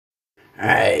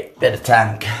Alright, bit of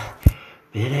tank.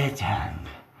 Bit of tank.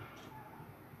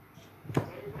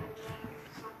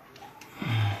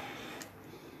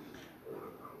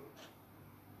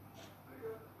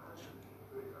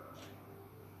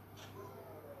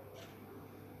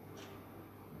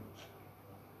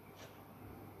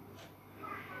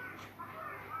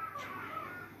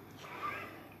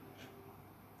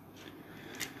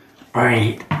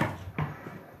 Alright.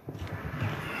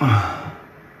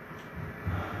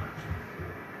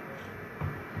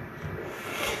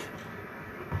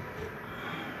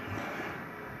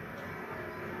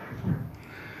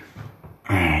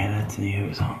 Alright, let's see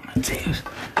who's on. Let's see who's.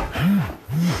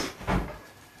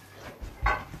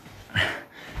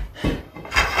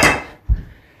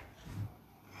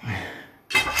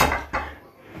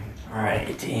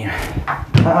 Alright, team.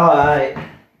 Alright.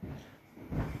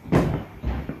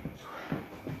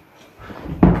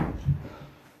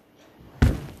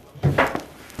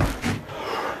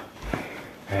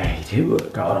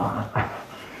 What got on?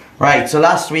 Right, so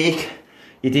last week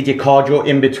you did your cardio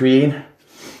in between,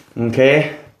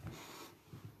 okay?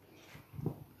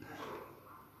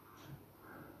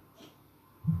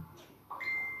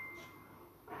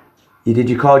 You did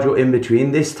your cardio in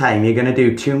between. This time you're gonna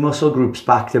do 2 muscle groups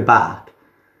back to back,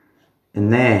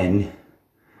 and then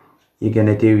you're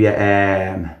gonna do your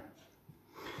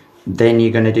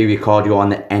cardio on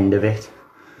the end of it.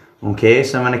 Okay,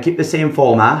 so I'm gonna keep the same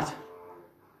format.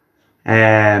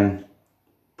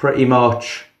 Pretty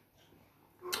much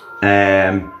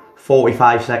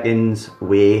 45 seconds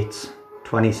weights,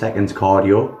 20 seconds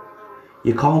cardio.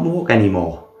 You can't walk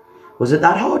anymore. Was it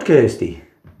that hard, Kirsty?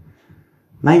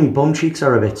 My bum cheeks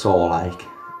are a bit sore, like.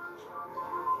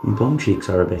 My bum cheeks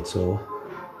are a bit sore.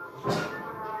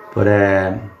 But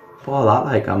for all that,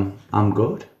 like, I'm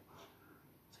good.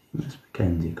 See, Miss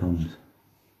Mackenzie comes.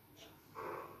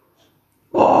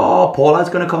 Oh, Paula's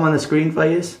gonna come on the screen for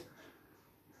you.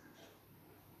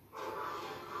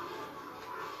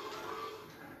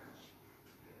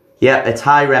 Yeah, it's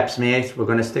high reps, mate. We're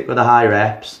going to stick with the high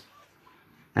reps.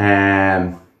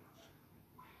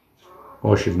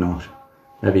 Or she's not.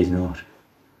 Maybe he's not.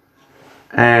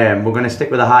 We're going to stick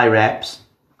with the high reps.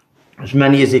 As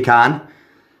many as you can.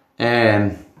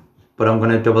 But I'm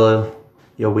going to double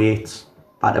your weights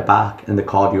back to back and the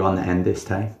cardio on the end this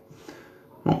time.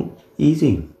 Oh,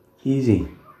 easy. Easy.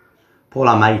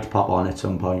 Paula might pop on at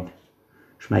some point.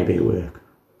 She might be at work.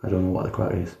 I don't know what the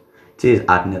crack is. It says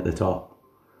adding at the top.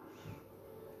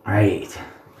 Right,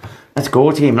 let's go,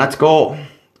 team, let's go.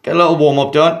 Get a little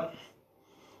warm-up done.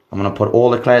 I'm going to put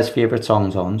all of Claire's favourite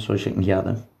songs on so she can hear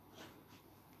them.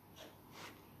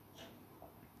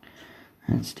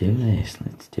 Let's do this,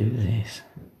 let's do this.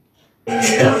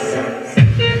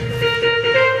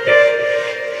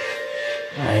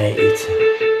 Right.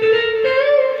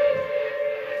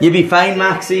 You'll be fine,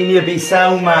 Maxine, you'll be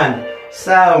sound, man.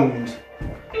 Sound.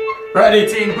 Ready,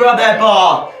 team, grab that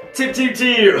bar. Tip, tip,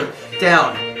 tip.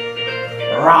 Down.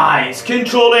 Rise,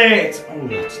 control it. Oh,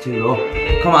 that's too low.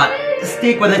 Come on,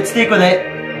 stick with it, stick with it.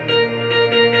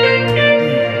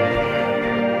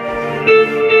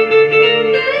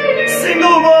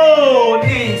 Single roll,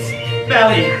 knees,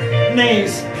 belly,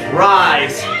 knees,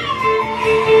 rise.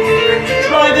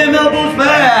 Drive them elbows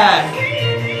back.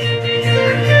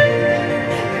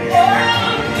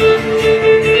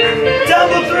 Down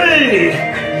for 3.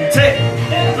 Take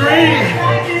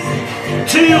 3,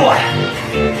 2,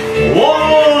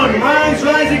 1, rise,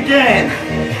 rise again.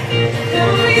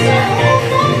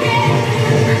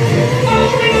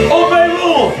 Obey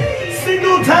rule,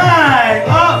 single time,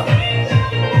 up.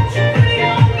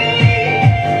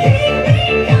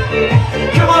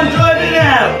 Come on, drive it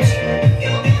out.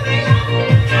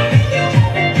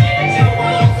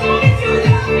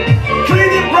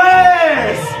 Clean your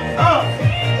press, up,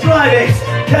 drive it,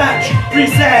 catch,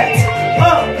 reset,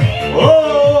 up,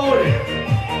 load.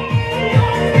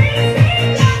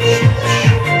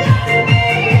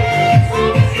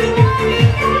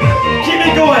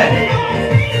 Going.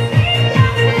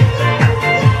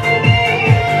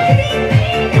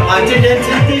 Come on, dig in,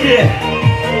 dig in.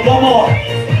 One more.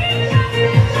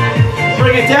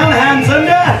 Bring it down, hands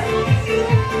under.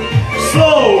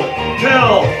 Slow,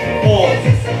 curl. 4,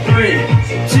 3,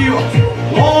 2,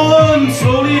 1.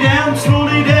 Slowly down,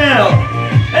 slowly down.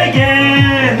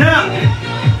 Again, up.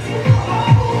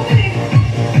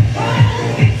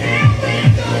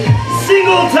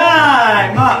 Single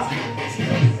time, up.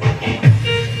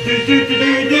 Do, do, do,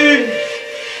 do, do.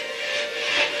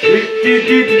 Do, do,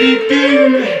 do, do, do.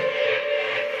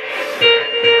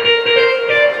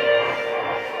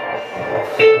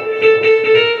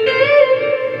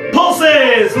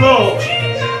 Pulses, low.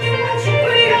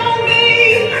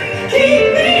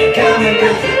 time and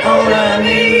it's all I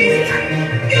need.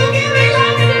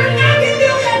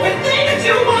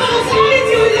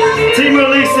 Team,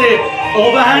 release it.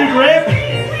 Overhand grip.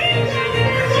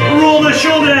 Roll the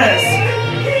shoulders.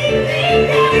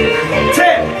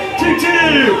 10, 2, 2.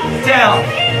 Down,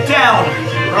 down.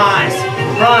 Rise,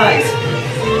 rise.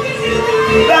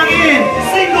 Back in.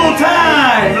 Single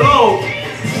time. Low.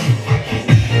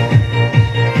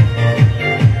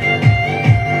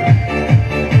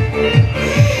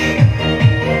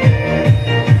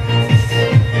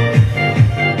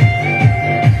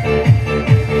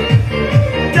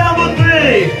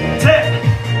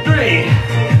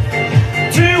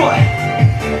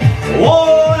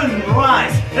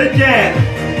 Again.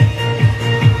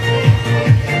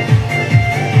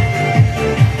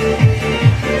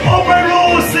 Open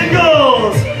roll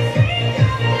singles.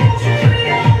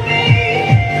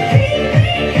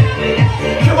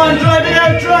 Come on, drive it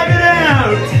out, drive it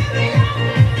out.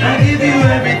 I give you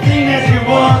everything that you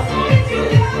want.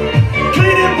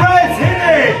 Clean and press, hit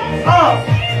it. Up,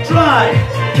 drive,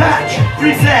 catch,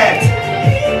 reset.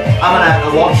 I'm gonna have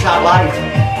to watch that light.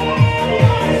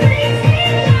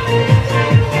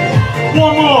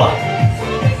 One more.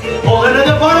 Hold it at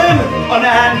the bottom on the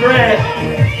hand grip.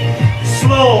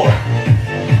 Slow.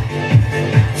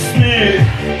 Smooth.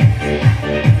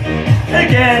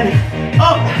 Again.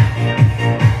 Up.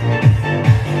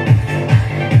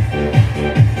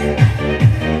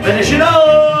 Finish it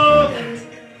up.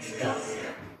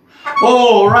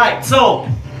 All right, so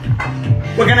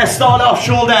we're gonna start off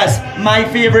shoulders. My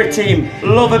favorite team.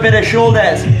 Love a bit of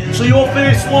shoulders. So your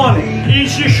first one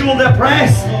is your shoulder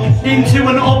press into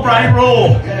an upright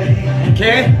row.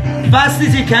 Okay? Fast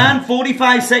as you can,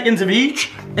 45 seconds of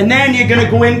each. And then you're gonna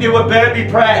go into a burpee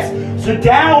press. So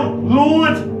down,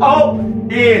 load, up,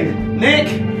 in. Nick,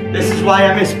 this is why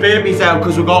I miss burpees out,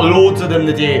 because we've got loads of them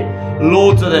today.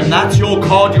 Loads of them. That's your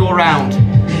cardio round.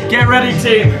 Get ready,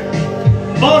 team.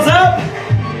 Balls up.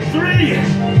 3,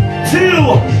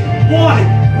 2,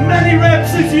 1. Many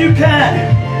reps as you can.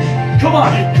 Come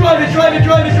on, drive it, drive it,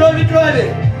 drive it, drive it, drive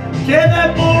it. Get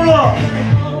that bar up.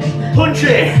 Punch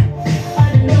it.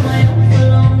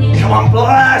 Come on,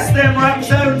 blast them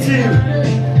reps out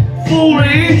to full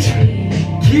range.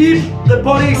 Keep the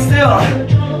body still.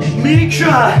 Make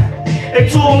sure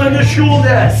it's all in the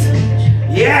shoulders.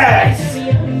 Yes.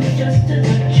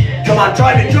 Come on,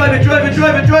 drive it, drive it, drive it,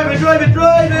 drive it, drive it, drive it,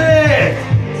 drive it.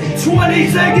 20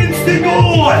 seconds to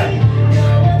go.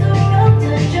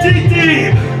 Dig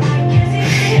deep.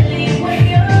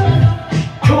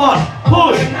 Come on,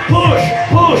 push, push,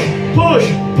 push, push,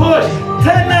 push.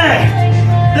 10 left.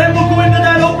 Then we'll go into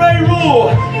that upright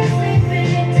row.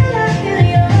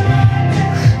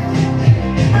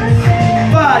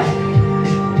 5,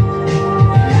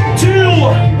 2,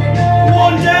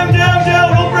 1. Down, down, down.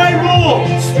 Upright row.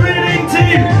 Straight in,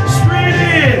 team. Straight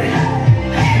in.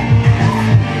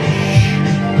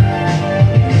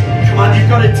 Come on, you've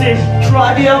got it, team.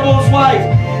 Drive the elbows wide.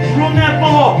 Run that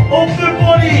bar up the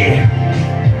body.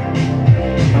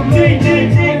 Deep, deep,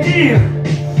 deep, deep.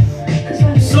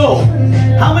 So,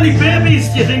 how many burpees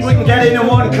do you think we can get into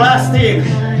one class, team?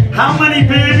 How many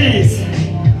burpees?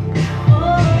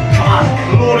 Come on,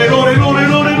 load it, load it, load it,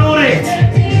 load it, load it.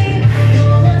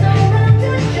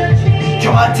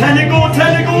 Come on, 10 to go,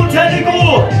 10 to go, 10 to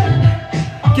go.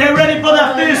 Get ready for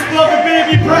that first block of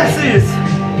burpee presses.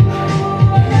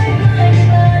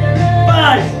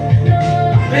 5,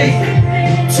 8,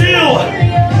 2,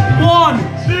 1.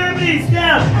 Burpees,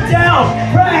 down, down,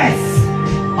 press,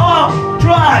 up,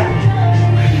 drive.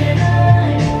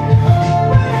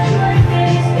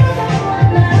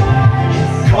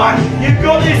 Come on, you've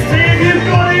got this, team, you've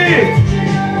got it.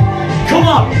 Come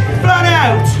on, flat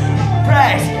out,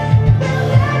 press.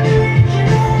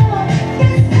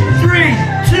 3,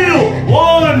 2,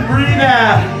 1, breathe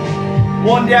out.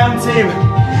 One down, team,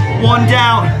 one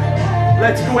down.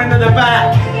 Let's go into the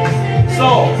back.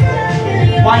 So,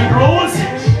 wide rows,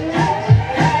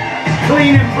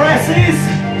 clean and presses,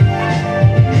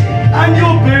 and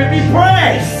your burpee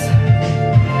press.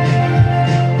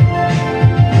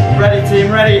 Ready, team,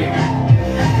 ready.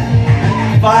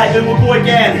 5, and we'll go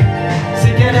again. So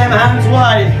get them hands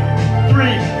wide.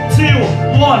 3, 2,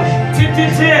 1. Tip,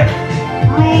 tip, tip.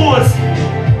 Rows.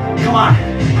 Come on.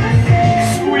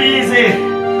 Squeeze it.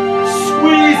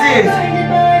 Squeeze it.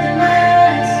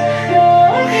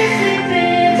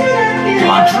 Come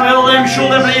on, drill them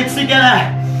shoulder blades together.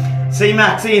 See,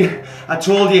 Maxine, I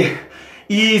told you.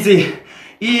 Easy.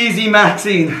 Easy,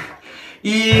 Maxine.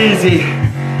 Easy.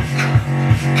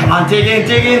 Come on, dig in,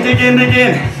 dig in, dig in, dig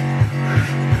in.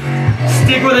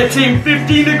 Stick with it, team.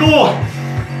 15 to go.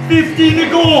 15 to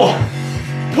go.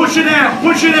 Push it out,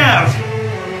 push it out.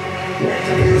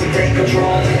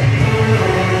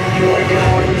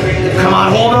 Come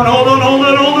on, hold on, hold on, hold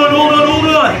on, hold on, hold on, hold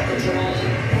on.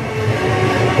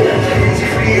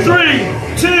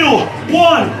 3, 2,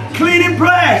 1, clean and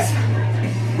press.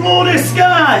 Roll the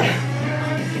sky.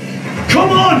 Come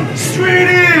on, straight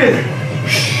in.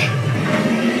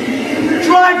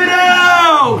 Drive it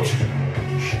out.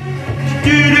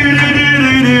 Do, do, do, do,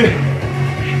 do, do.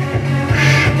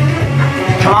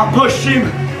 Come on, push him,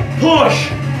 push.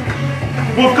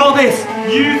 We've got this,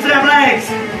 use them legs.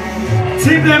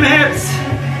 Tip them hips.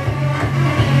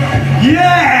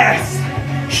 Yes.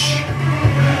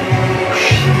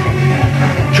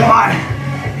 Come on.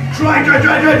 Drive, drive,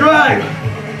 drive, drive, drive.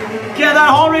 Get that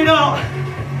heart rate up.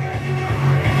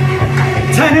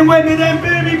 10 and win with them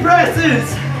baby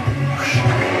presses.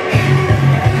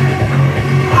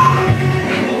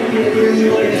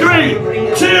 3,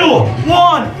 2,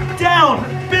 1, down,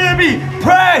 baby,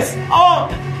 press,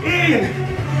 up, in,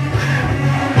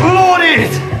 load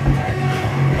it.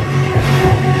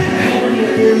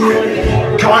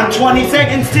 Come on, 20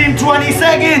 seconds, team, 20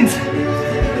 seconds.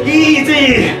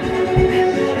 Easy.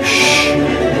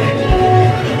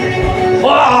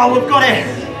 Oh, we've got it.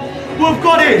 We've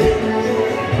got it.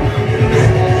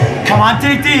 Come on,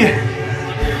 DD.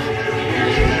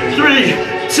 3,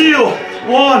 2,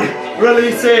 1.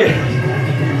 Release it.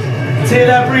 Take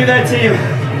that breather, team.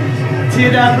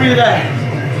 Take that breather.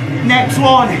 Next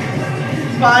one.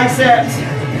 Biceps.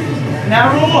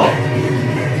 Narrow.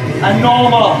 And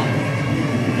normal.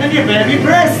 And your baby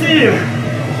press, team.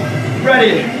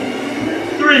 Ready.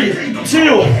 3,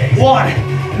 2, 1.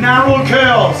 Narrow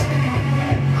curls.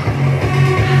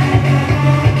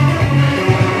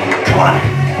 Come on.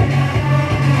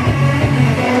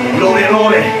 Load it,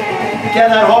 load it. Get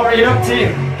that heart rate up, team.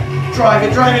 Drive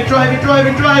it, drive it, drive it, drive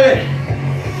it, drive it.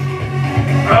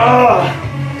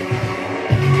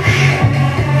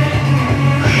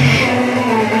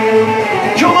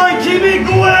 Come on, keep it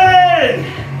going.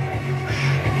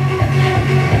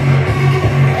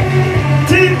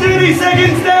 Team, 30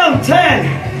 seconds down, 10.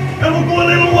 And we'll go a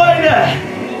little wider.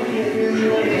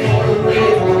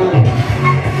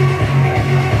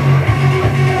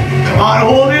 Come on,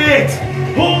 hold it.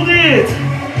 Hold it.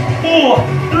 4,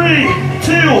 3,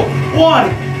 2, 1.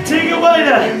 Take it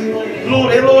wider.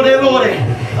 Load it, load it, load it.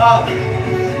 Up.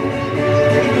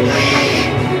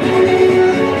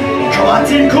 Come on,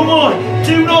 team, come on.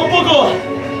 Do not buckle.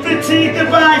 Fatigue the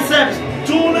biceps.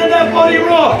 Don't let that body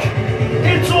rock.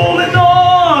 It's all in the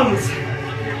arms.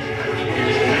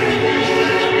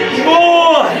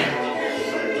 More.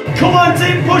 Come on,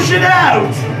 team, push it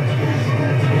out.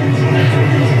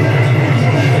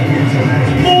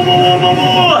 More, more, more,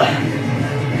 more.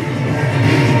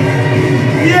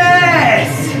 Yes.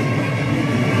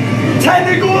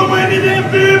 10 to go and win in them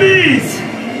boobies.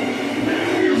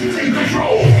 Take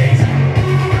control.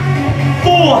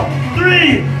 4,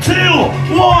 3,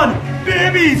 2, 1.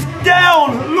 Babies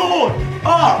down, load,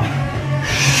 up.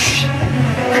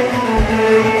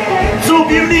 So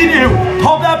if you need to,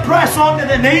 pop that press onto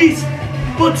the knees,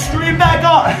 foot straight back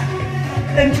up,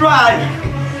 and drive.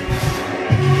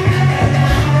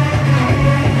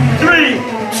 3,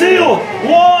 2,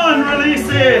 1, release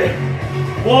it.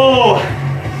 Whoa.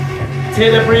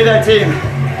 Take the breather, team.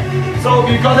 So if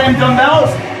you've got them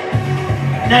dumbbells,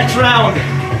 next round,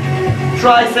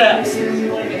 triceps,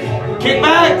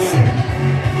 kickbacks,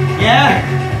 yeah,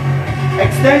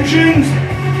 extensions,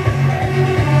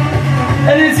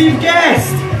 and as you've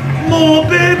guessed, more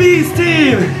babies,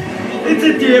 team. It's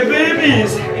a day of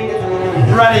babies.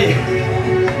 Ready,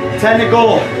 10 to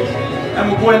go,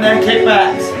 and we'll go in there and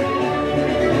kickbacks.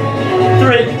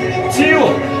 3,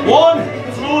 2,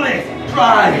 1, slowly,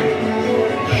 drive.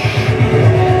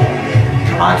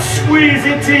 Come on, squeeze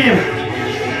it, team.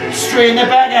 Straighten the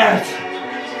back out.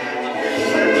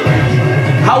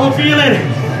 How we feeling?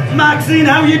 Maxine,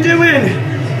 how you doing?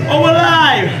 Oh,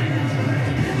 alive.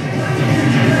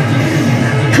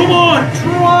 Come on,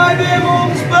 drive them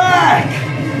arms back.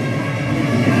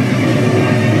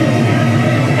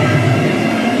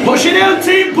 Push it out,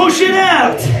 team, push it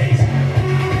out.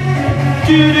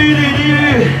 Do, do, do,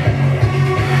 do.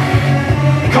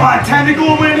 Come on, 10 to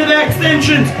go into the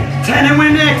extensions. 10 and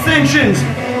win the extensions.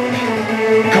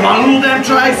 Come on, load them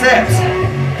triceps.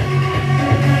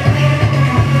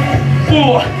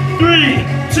 4, 3,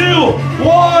 2,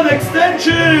 1,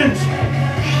 extensions.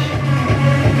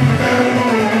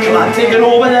 Come on, take it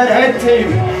over that head, team.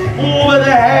 Over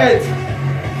the head.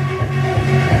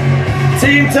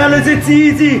 Team, tell us it's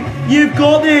easy. You've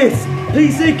got this.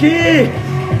 Piece of cake.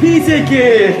 Piece of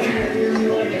cake.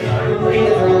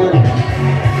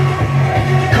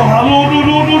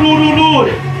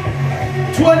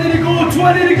 20 to go,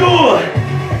 20 to go.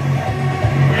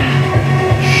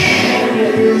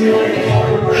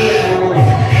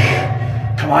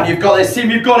 Come on, you've got this,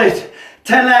 team, you've got it.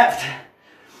 10 left.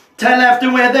 10 left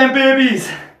and we're them babies.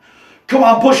 Come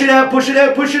on, push it out, push it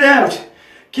out, push it out.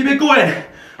 Keep it going.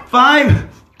 5,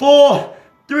 4,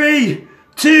 3,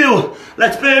 2.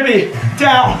 Let's baby.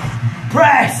 Down.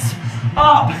 Press.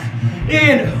 Up.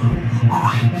 In.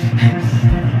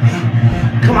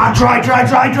 Come on,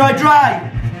 dry.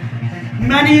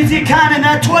 Many as you can in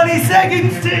that 20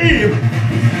 seconds, team.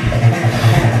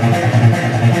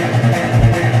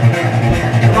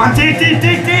 Come on, dig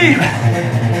deep.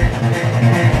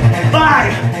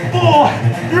 5, 4,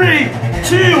 3,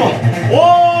 2,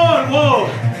 1. Whoa.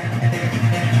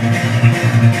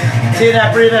 See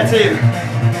that breather, team.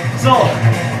 So,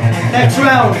 next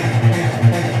round.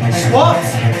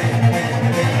 Squats.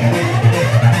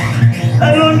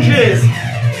 And lunges.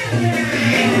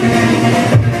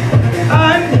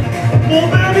 And more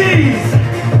burpees.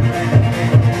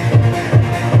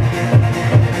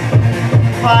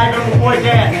 5 and we'll go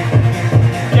again.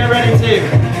 Get ready, team.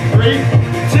 3,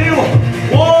 2,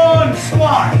 1.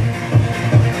 Squat.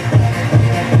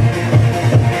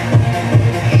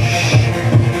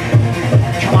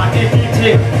 Come on, deep,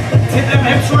 team. Tip them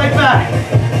hips right back.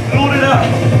 Load it up.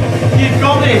 You've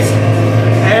got this.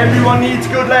 Everyone needs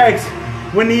good legs.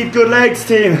 We need good legs,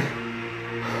 team.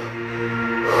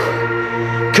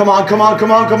 Come on.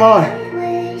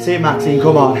 See it, Maxine,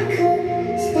 come on.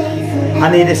 I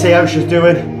need to see how she's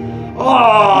doing.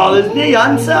 Oh, there's the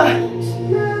answer.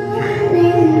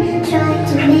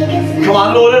 Come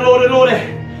on, load it.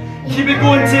 Keep it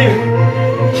going, team.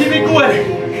 Keep it going.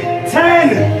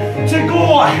 10 to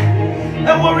go.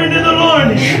 And we're into the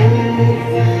lunge.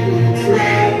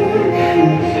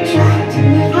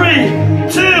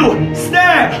 3, 2,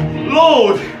 step,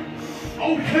 load.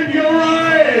 Open your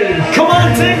eyes. Come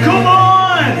on, Tim, come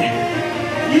on.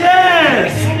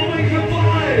 Yes.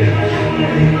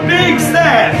 Big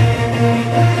step.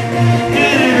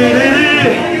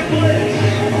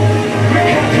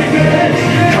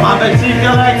 Come on, fatigue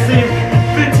the legs, Tim.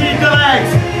 Fatigue the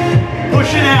legs.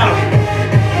 Push it out.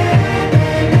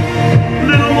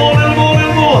 Little more. 4.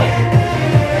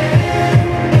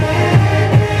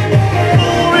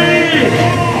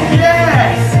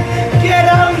 Yes. Get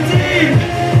out, team.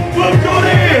 We've got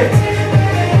it.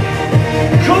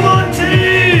 Come on,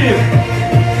 team.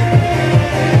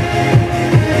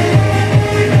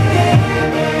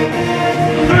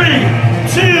 3,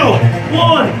 2,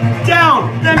 1. Down.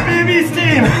 Then babies,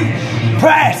 team.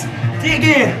 Press. Dig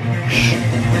in.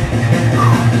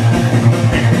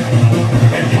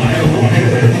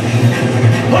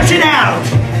 Push it out.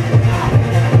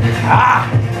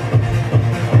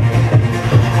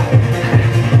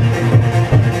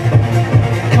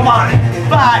 Come on.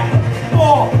 5,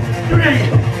 4, 3,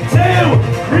 2.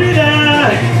 Breathe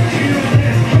in.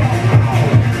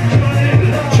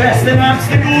 Chest and abs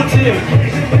to go, team.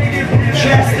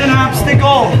 Chest and abs to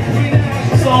go.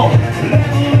 So,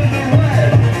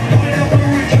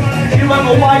 you have a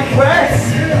wide press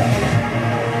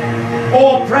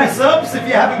or press ups if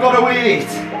you haven't got a weight.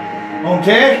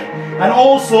 Okay? And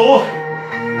also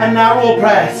a narrow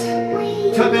press.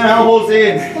 Tuck the elbows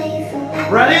in.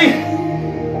 Ready?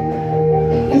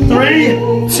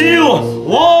 3, 2,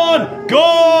 1,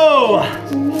 go!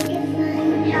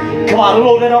 Come on,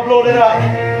 load it up.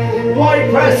 Wide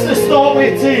press to start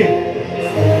with, team.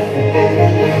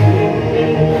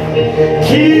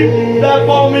 Keep that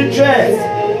bottom in chest.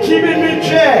 Keep it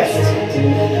mid-chest.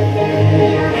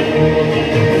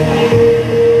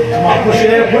 Come on, push it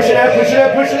out. Which leg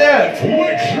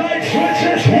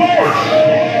switches work?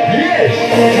 Yes.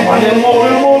 Come on, little more.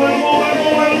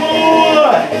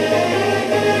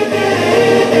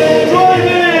 Drive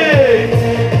it.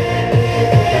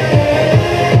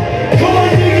 Come on,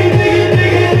 dig it.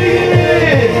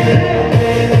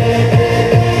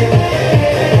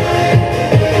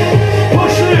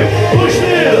 Push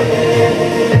through.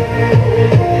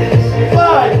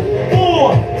 5,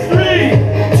 4, 3,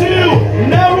 2,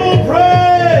 narrow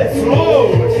press.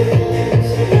 Load.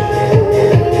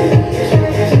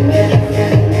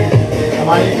 Come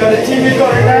on, you've got it, team. You've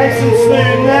got it nice and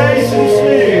smooth.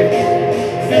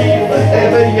 Feet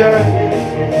forever here.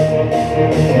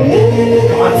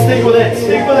 Come on, stick with it.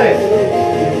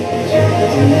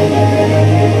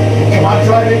 Come on,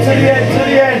 drive it to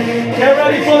the end. Get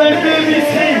ready for them babies,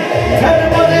 team. 10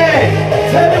 and 1 in.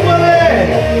 10 and 1 in.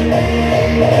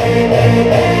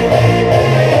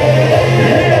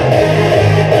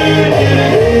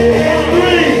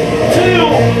 3, 2,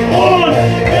 1,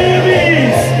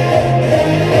 babies.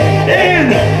 In,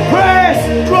 press,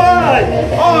 drive,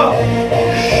 up.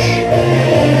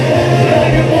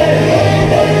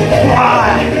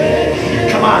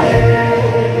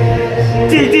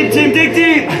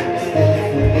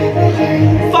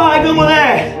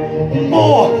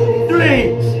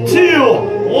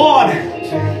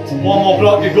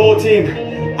 to go, team.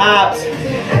 Abs.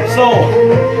 So,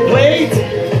 plate.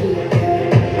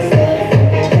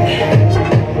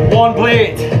 One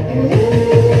plate.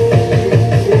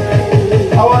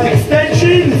 Our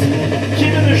extensions,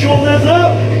 keeping the shoulders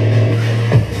up.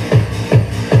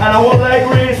 And our leg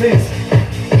raises,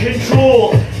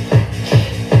 controlled.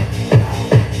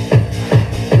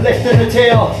 Lifting the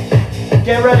tail.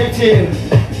 Get ready, team.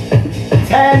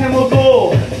 10 and we'll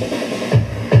go.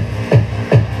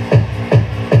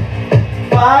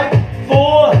 5,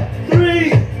 4,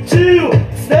 3, 2,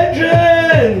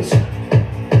 extensions.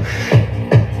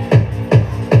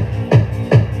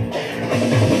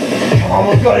 Come on,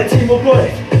 we've got it, team, we've got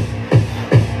it.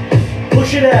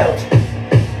 Push it out.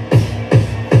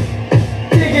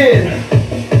 Dig in.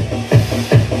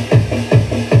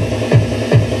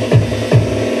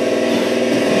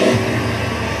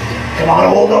 Come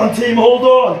on, hold on, team, hold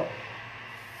on.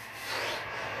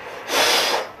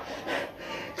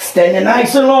 Extending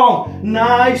nice and long,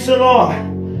 nice and long.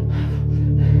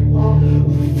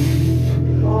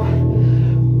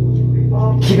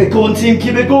 Keep it going, team,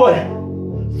 keep it going.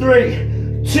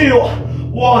 3, 2,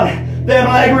 1. Them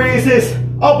leg raises.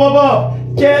 Up, up, up.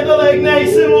 Get the leg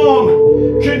nice and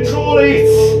long. Control it.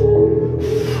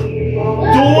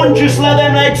 Don't just let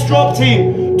them legs drop,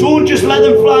 team. Don't just let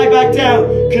them fly back down.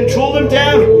 Control them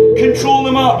down, control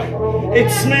them up.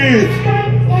 It's smooth.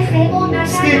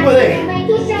 Stick with it.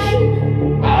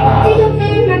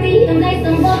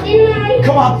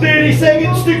 Come on, 30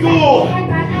 seconds to go.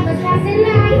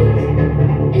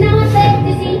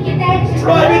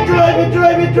 Drive it, drive it,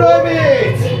 drive it, drive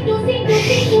it.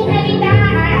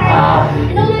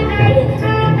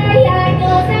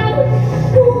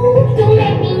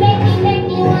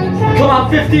 Come on,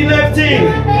 15 left, team.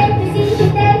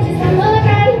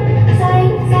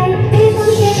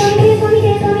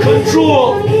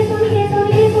 Control.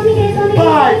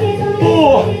 5,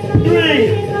 4, 3,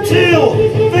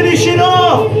 2. Finish it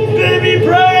off. Baby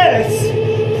press.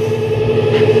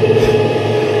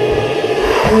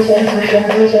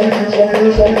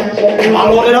 Come on,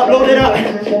 load it up, load it up.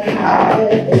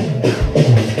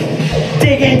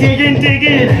 Dig in, dig in, dig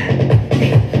in.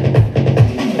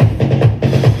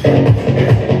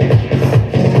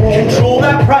 Control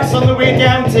that press on the way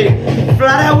down, team.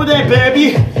 Flat out with it,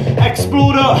 baby.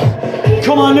 Explode up.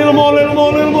 Come on, little more, little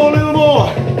more, little more, little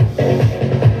more.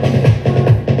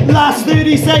 Last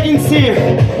 30 seconds, team.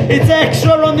 It's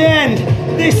extra on the end.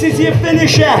 This is your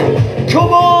finisher.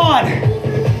 Come on.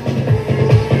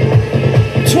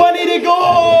 20 to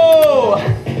go.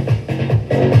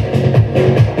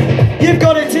 You've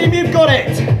got it, team, you've got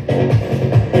it.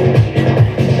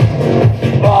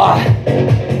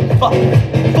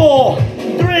 4,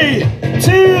 3,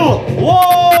 2,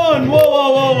 1. Whoa,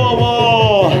 whoa, whoa, whoa,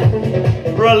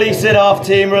 whoa. Release it off,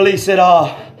 team, release it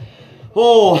off.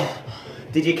 Oh,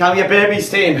 did you count your babies,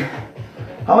 team?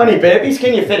 How many babies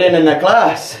can you fit in the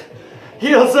class?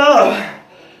 Heels up.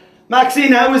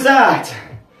 Maxine, how was that?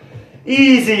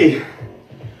 Easy.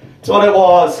 That's what it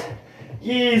was.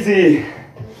 Easy.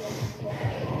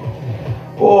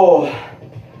 Oh,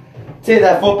 take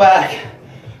that foot back.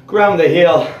 Ground the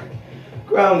heel.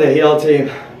 Ground the heel, team.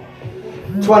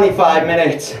 25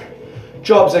 minutes.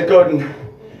 Job's a good one.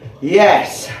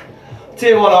 Yes.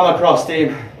 Take one arm across,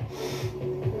 team.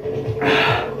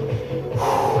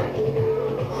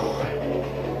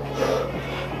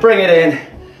 Bring it in.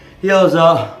 Heels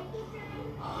up.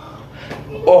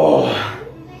 Oh.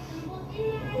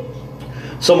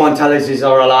 Someone tell us he's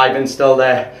alive and still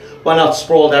there. We're not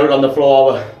sprawled out on the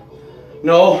floor.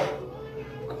 No.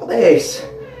 Got this.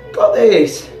 Got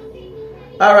this.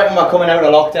 I reckon we're coming out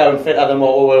of lockdown fitter than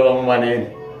what we were when we went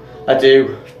in. I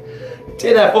do.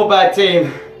 Take that foot back,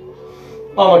 team.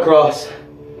 Arm across.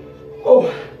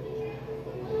 Oh.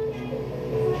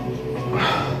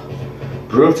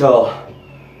 Brutal.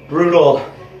 Brutal.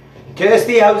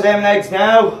 Kirsty, how's them legs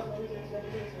now?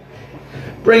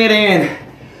 Bring it in.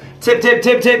 Tip, tip,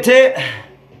 tip, tip, tip.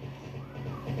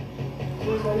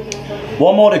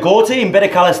 One more to go, team. Bit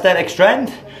of calisthenic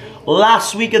strength.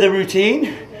 Last week of the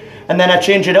routine. And then I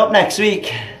change it up next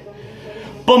week.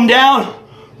 Bum down.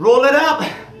 Roll it up.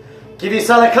 Give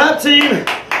yourself a clap, team.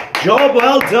 Job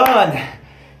well done.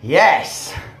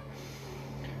 Yes.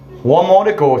 One more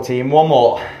to go, team. One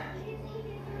more.